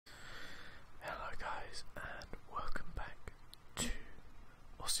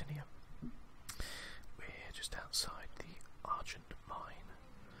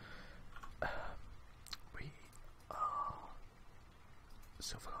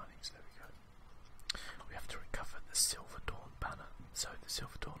silver linings, there we go. We have to recover the Silver Dawn banner. So the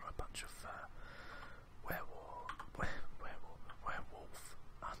Silver Dawn are a bunch of werewolf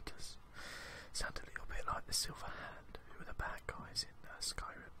hunters. Sound a little bit like the Silver Hand, who were the bad guys in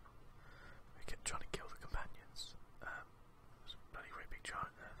Skyrim. We kept trying to kill the companions. There's a bloody great big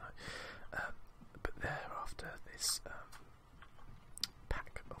giant there though. But they're after this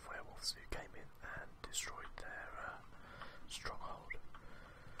pack of werewolves who came in and destroyed their stronghold.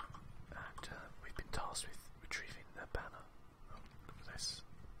 And we've been tasked with retrieving their banner. Oh, look at this.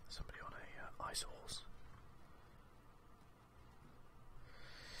 Somebody on a ice horse.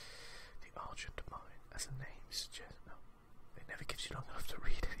 The Argent Mine, as the name suggests. No, it never gives you long enough to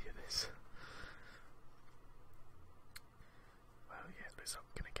read any of this. Well, yeah, it looks like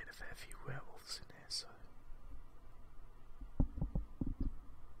we're going to get a fair few werewolves in here, so.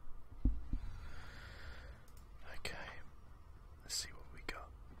 Okay, let's see what we got.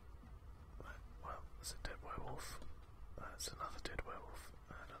 Well, there's a dead werewolf. There's another dead werewolf,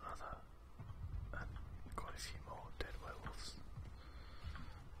 and another, and quite a few more dead werewolves.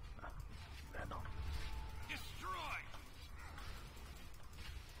 They're not. Destroy!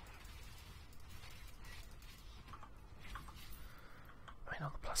 I mean,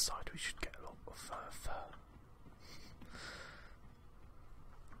 on the plus side, we should get a lot of fur.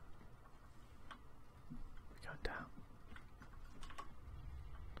 We're going down.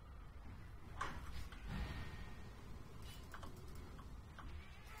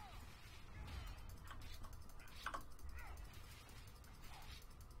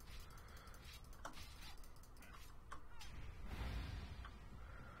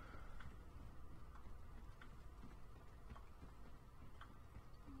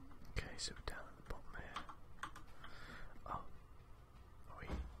 Okay, so we're down at the bottom here. Oh,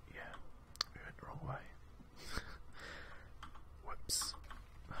 yeah, we went the wrong way. Whoops.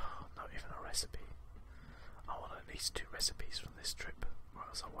 Oh, not even a recipe. I want at least 2 recipes from this trip, or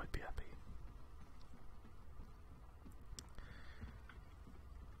else I won't be happy.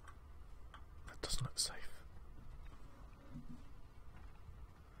 That doesn't look safe.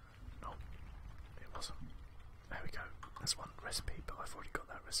 No, it wasn't. There we go. That's one recipe, but I've already got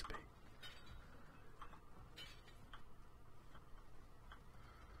that recipe.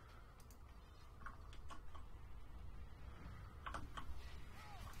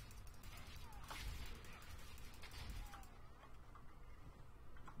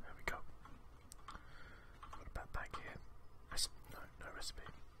 There we go. Got a backpack here. No recipe.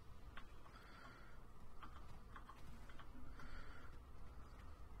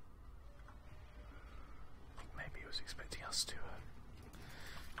 I think maybe he was expecting us to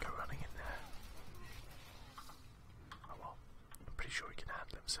go running in there. Oh well, I'm pretty sure he can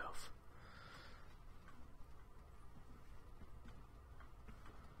handle himself.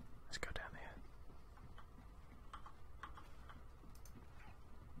 Let's go down here.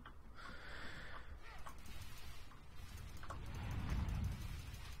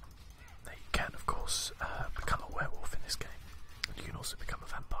 Now you can, of course, become a werewolf in this game, and you can also become a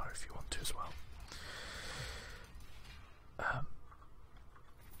vampire if you want to as well.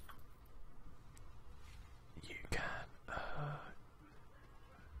 You can,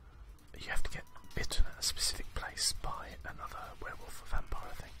 you have to get bitten at a specific place by another werewolf or vampire,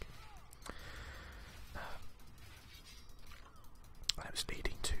 I think. And it was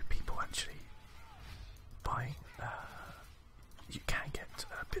leading to people actually buying, you can get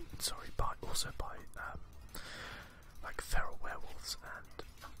bitten, also by like feral werewolves and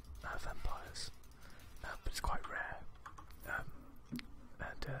vampires, but it's quite rare.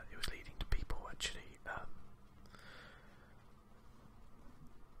 And it was leading to people actually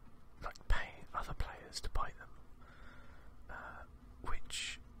like paying other players to buy them,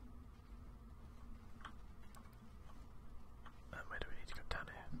 which where do we need to go? Down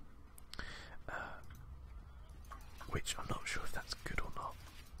here, which I'm not sure if that's good or not,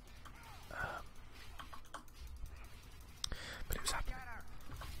 but it was happening.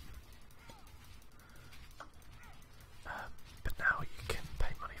 But now you can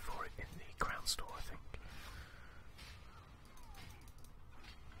pay money for it in the Crown Store, I think.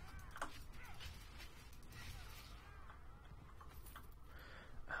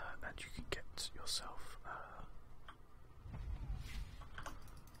 And you can get yourself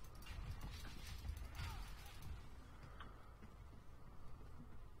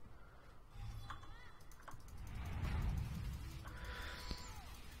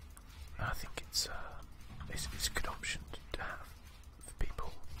I think it's a good option to have for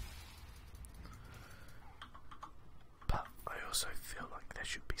people, but I also feel like there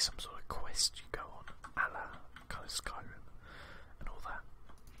should be some sort of quest you go on, a la kind of Skyrim and all that.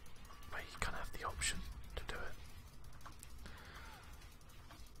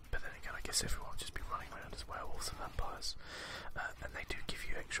 guess everyone will just be running around as werewolves and vampires. And they do give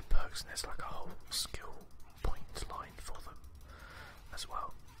you extra perks, and there's like a whole skill point line for them as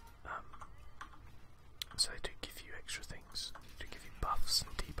well. So they do give you extra things. They do give you buffs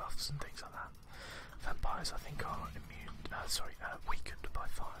and debuffs and things like that. Vampires, I think, are weakened by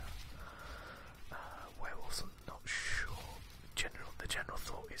fire. Werewolves, I'm not sure. The general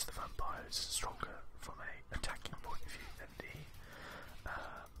thought is the vampire is stronger from a attacking point of view than the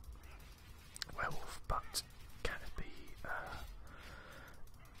werewolf, but can be,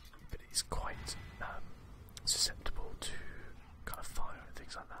 but it's quite susceptible to kind of fire and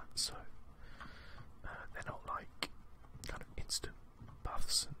things like that. So they're not like kind of instant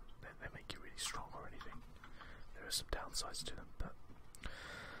buffs and they make you really strong or anything. There are some downsides to them, but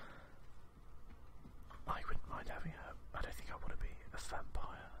I wouldn't mind having I don't think I want to be a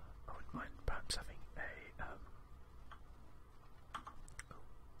vampire. I wouldn't mind perhaps having a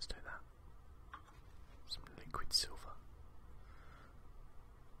let's do that. Some liquid silver.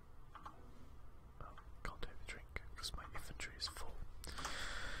 Oh, can't take the drink because my inventory is full.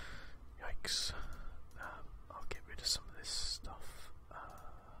 Yikes. I'll get rid of some of this stuff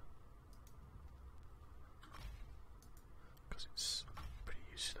because it's pretty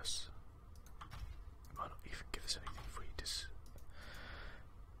useless. It might not even give us anything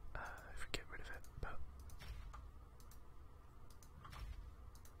if we get rid of it, but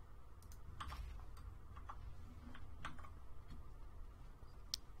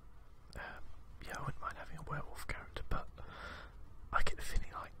yeah, I wouldn't mind having a werewolf character, but I get the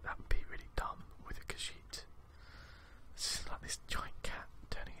feeling like that would be really dumb with a Khajiit. It's just like this giant cat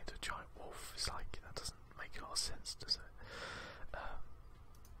turning into a giant wolf. It's like, that doesn't make a lot of sense, does it?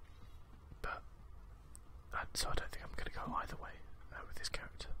 So I don't think I'm going to go either way with this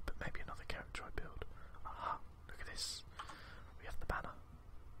character, but maybe another character I build. Aha, look at this. We have the banner.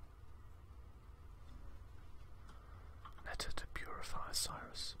 Letter to Purify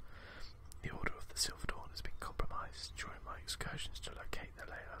Cyrus. The Order of the Silver Dawn has been compromised during my excursions to locate the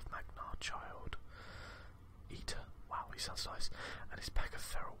lair of Magnar Child Eater. Wow, he sounds nice. And his pack of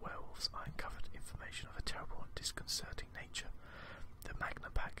feral werewolves. I uncovered information of a terrible and disconcerting nature. The Magna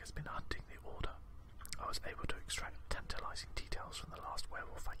Pack has been hunting the Order. I was able to extract tantalizing details from the last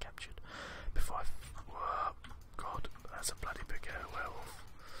werewolf I captured before whoa, God, that's a bloody big werewolf.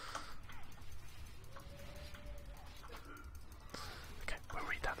 Okay, we'll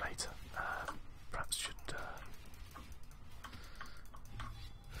read that later. Perhaps should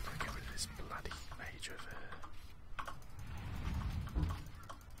get rid of this bloody mage over here.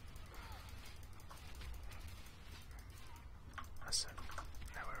 That's it.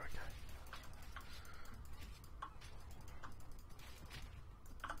 Now we're okay.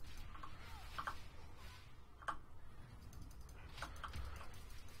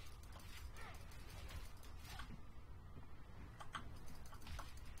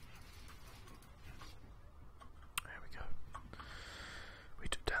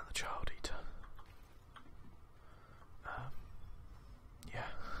 Down the Child Eater.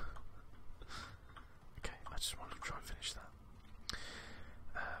 Yeah. Okay, I just wanted to try and finish that.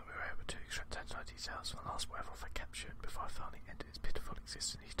 We were able to extract tangible details from the last werewolf I captured before I finally ended its pitiful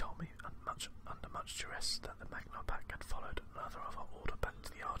existence. He told me, under much duress, that the Magnar Pack had followed another of our order back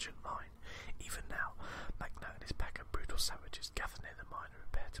to the Argent Mine. Even now, Magnar and his pack of brutal savages gather near the mine and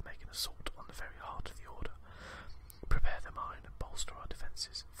prepare to make an assault on the very heart of the Order. Prepare the mine and bolster our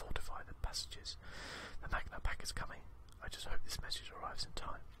defences, fortify the passages. The Magna Pack is coming. I just hope this message arrives in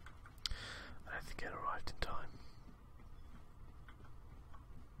time. I don't think it arrived in time.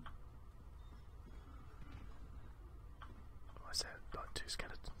 Why is there like two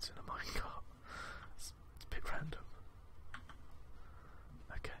skeletons in a minecart? It's a bit random.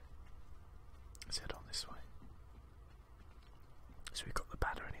 Okay. Let's head on this way. So we've got the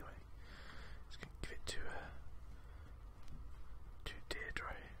banner anyway. Just gonna give it to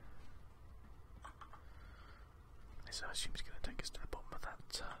Deirdre. So I assume it's going to take us to the bottom of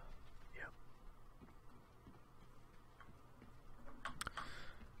that, yeah.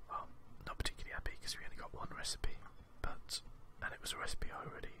 Well, not particularly happy because we only got one recipe, and it was a recipe I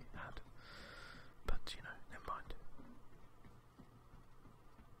already had, but you know, never mind.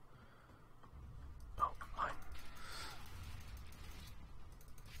 Oh, hi.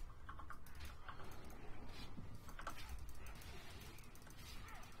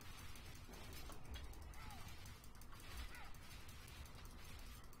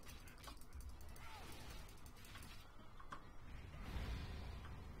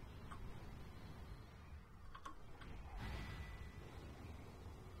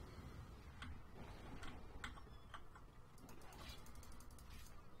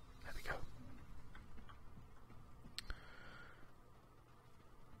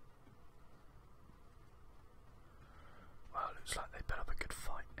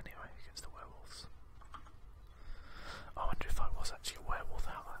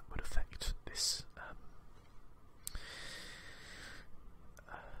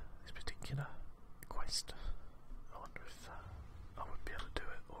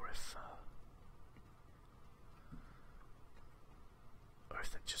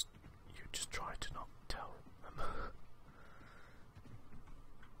 if they you just try to not tell them.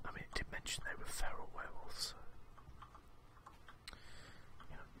 I mean, it did mention they were feral werewolves, so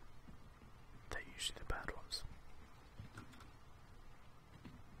you know, they're usually the bad ones.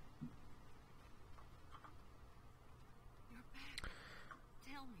 You're back.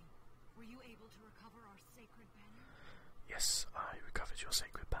 Tell me, were you able to recover our sacred banner? Yes, I recovered your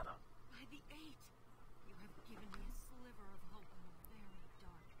sacred banner. By the 8, you have given me a sliver of hope on a very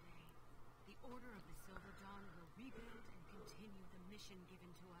dark day. The Order of the Silver Dawn will rebuild and continue the mission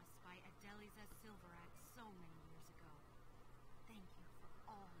given to us by Adeliza Silverat so many years ago. Thank you for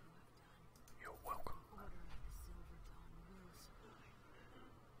all you have done. You're welcome. The Order of the Silver Dawn will survive.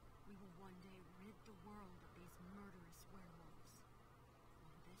 We will one day rid the world of these murderous werewolves.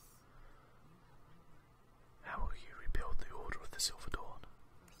 On this, you have my word. How will you rebuild the Order of the Silver Dawn?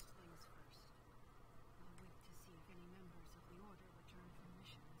 First things first. I'll wait to see if any members of the Order return from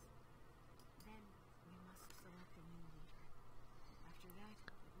missions. Then, we must select a new leader. After that,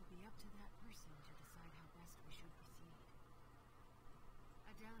 it will be up to that person to decide how best we should proceed.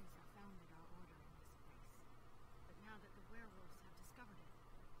 Adeliza founded our Order in this place. But now that the werewolves have discovered it,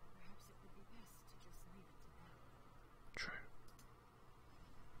 perhaps it would be best to just leave it to them. True.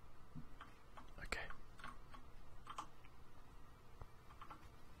 Okay.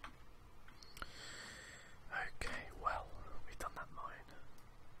 Okay, well, we've done that mine.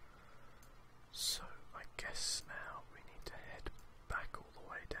 So, I guess now we need to head back all the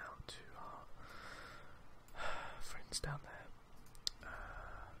way down to our friends down there.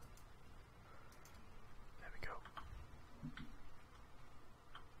 There we go.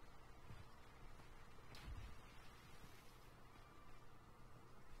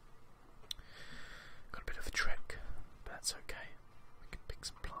 Got a bit of a trek, but that's okay. We can pick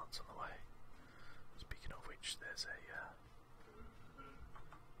some plants on the way. Speaking of which, there's a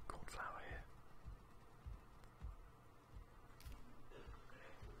cornflower here.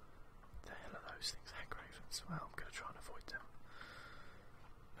 The hell are those things? Hag ravens. Well, I'm going to try and avoid them.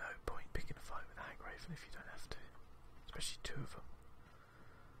 No point picking a fight with a hag raven if you don't have to. Especially two of them.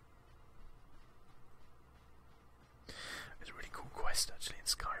 There's a really cool quest actually in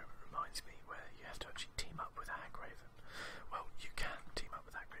Skyrim, it reminds me, where you have to actually team up with a hag raven. Well, you can team up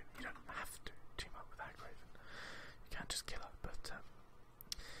with hag raven. You don't have to team up with hag raven. You can't just kill her, but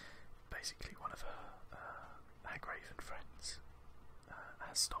basically one of her hag raven friends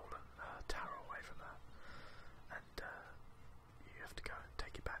has stolen her tower away from her, and you have to go and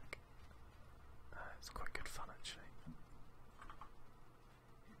take it back. It's quite good fun actually.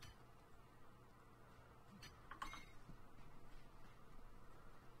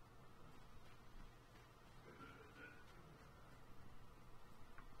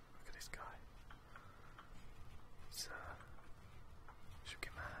 Look at this guy. He's should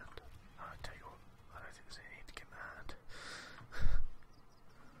give him a hand. I tell you what, I don't think there's any need to give him a hand.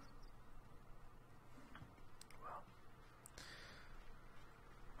 Well,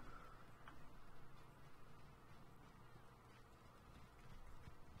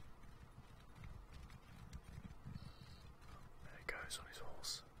 there he goes on his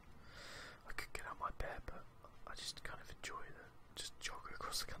horse. I could get out my bear, but I just kind of enjoy just jog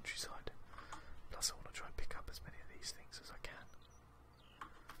across the countryside. Plus I want to try and pick up as many of these things as I can.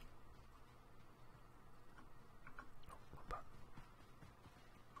 Oh, one button.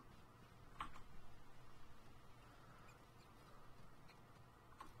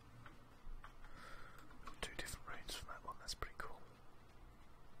 Two different runes from that one, that's pretty cool.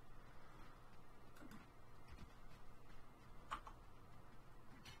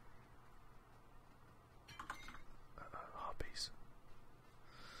 Harpies.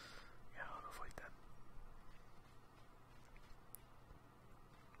 Yeah, I'll avoid them.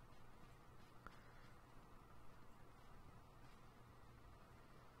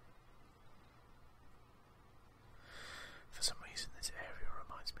 For some reason this area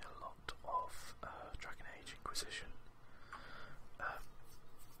reminds me a lot of Dragon Age Inquisition. I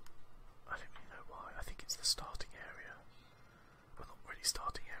don't really know why. I think it's the starting area. Well, not really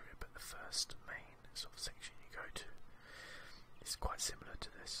starting area, but the first main sort of section you go to. It's quite similar to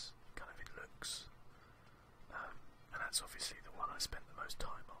this, kind of in looks. And that's obviously the one I spent the most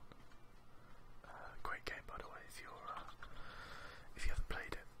time on. Great game, by the way, if you haven't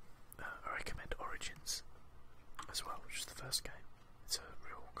played it. I recommend Origins as well, which is the first game. It's a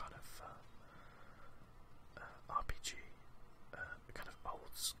real kind of RPG, kind of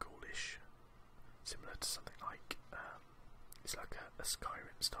old schoolish, similar to something like it's like a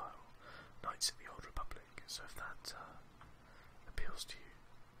Skyrim style Knights of the Old Republic. So if that appeals to you,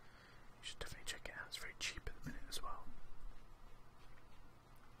 you should definitely check it out. It's very cheap at the minute as well.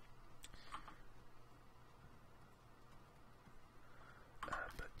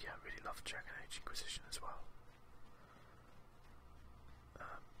 Age Inquisition as well.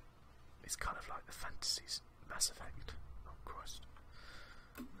 It's kind of like the fantasies Mass Effect. Oh Christ.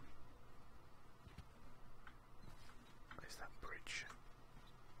 Where's that bridge?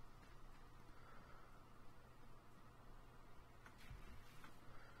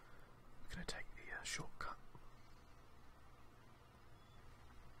 I'm going to take the shortcut.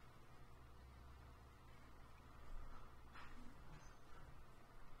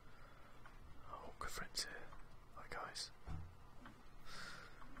 Oh, good friends here. Hi guys.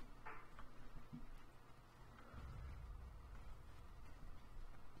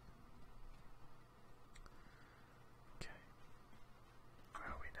 Okay. Where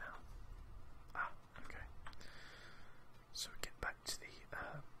are we now? Ah, okay. So we get back to the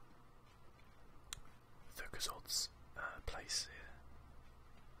Thurgazod's place here.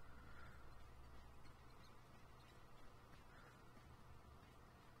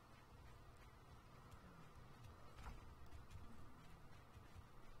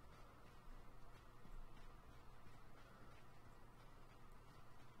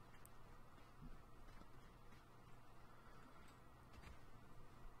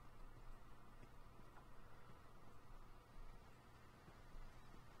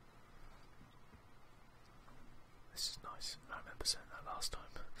 This is nice. I remember saying that last time.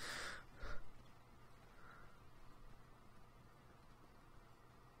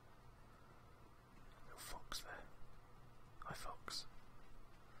 Little fox there. Hi fox.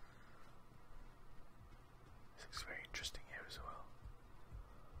 This looks very interesting here as well.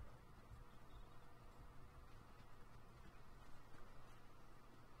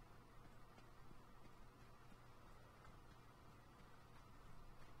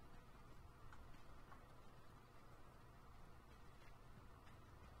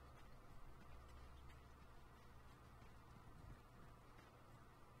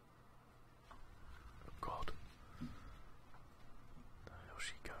 God. The hell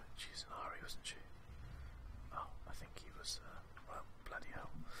she going? She's in a hurry, wasn't she? Oh, I think he was, well, bloody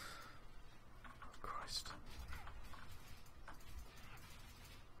hell. Oh, Christ.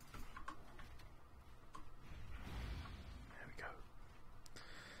 There we go.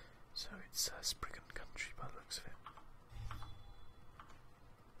 So it's Spriggan country by the looks of it.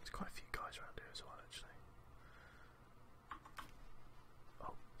 There's quite a few guys around here as well, actually.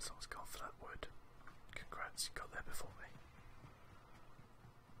 Oh, someone's gone for that wood. Congrats, you got there before me.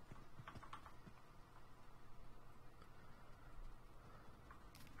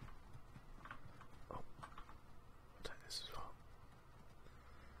 Oh, I'll take this as well.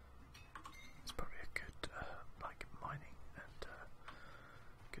 It's probably a good, like, mining and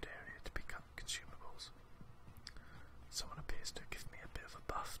good area to pick up consumables. Someone appears to give me a bit of a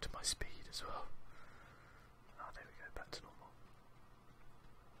buff to my speed as well. Ah, there we go, back to normal.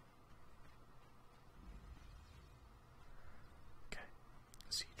 Okay,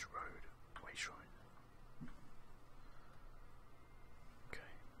 Siege Road, Way Shrine.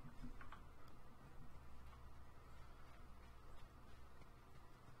 Okay.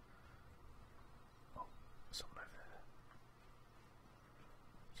 Oh, someone over there.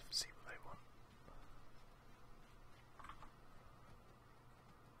 Let's see what they want.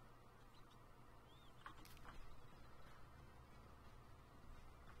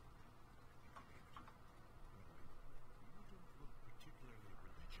 You don't look particularly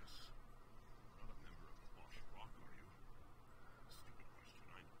religious. Not a member of Bosch Rock, are you? Stupid question,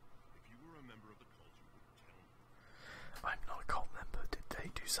 I know. If you were a member of the cult, you would tell me. I'm not a cult member. Did they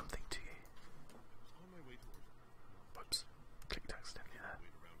do something to you? I was on my way to Orsinium. Whoops. Clicked accidentally there.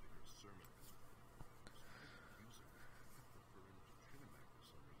 Wait around to hear a sermon this morning. It was kind of confusing. I kept referring to Trinidad for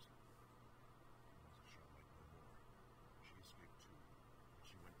some reason. He was a shot like no more. She escaped too.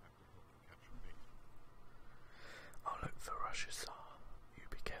 She went back to help and capture bait. Oh look, the Russians are. You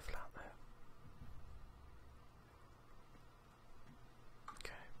be careful out there.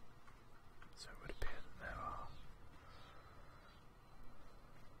 Okay. So it would appear that there are.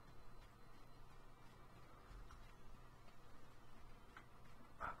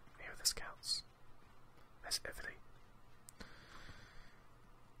 Ah, here are the scouts. There's Everly.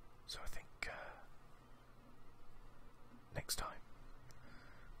 So I think next time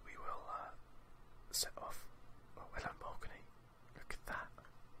we will set off. Oh, hello Morgany. Look at that.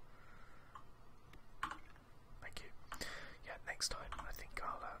 Thank you. Yeah, next time I think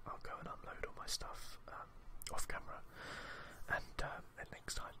I'll go and unload all my stuff off camera, and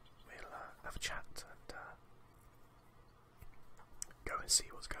next time we'll have a chat and go and see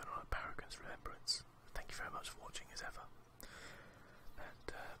what's going on at Paragon's Remembrance. Thank you very much for watching as ever,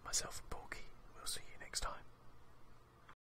 and myself and Porky, we'll see you next time.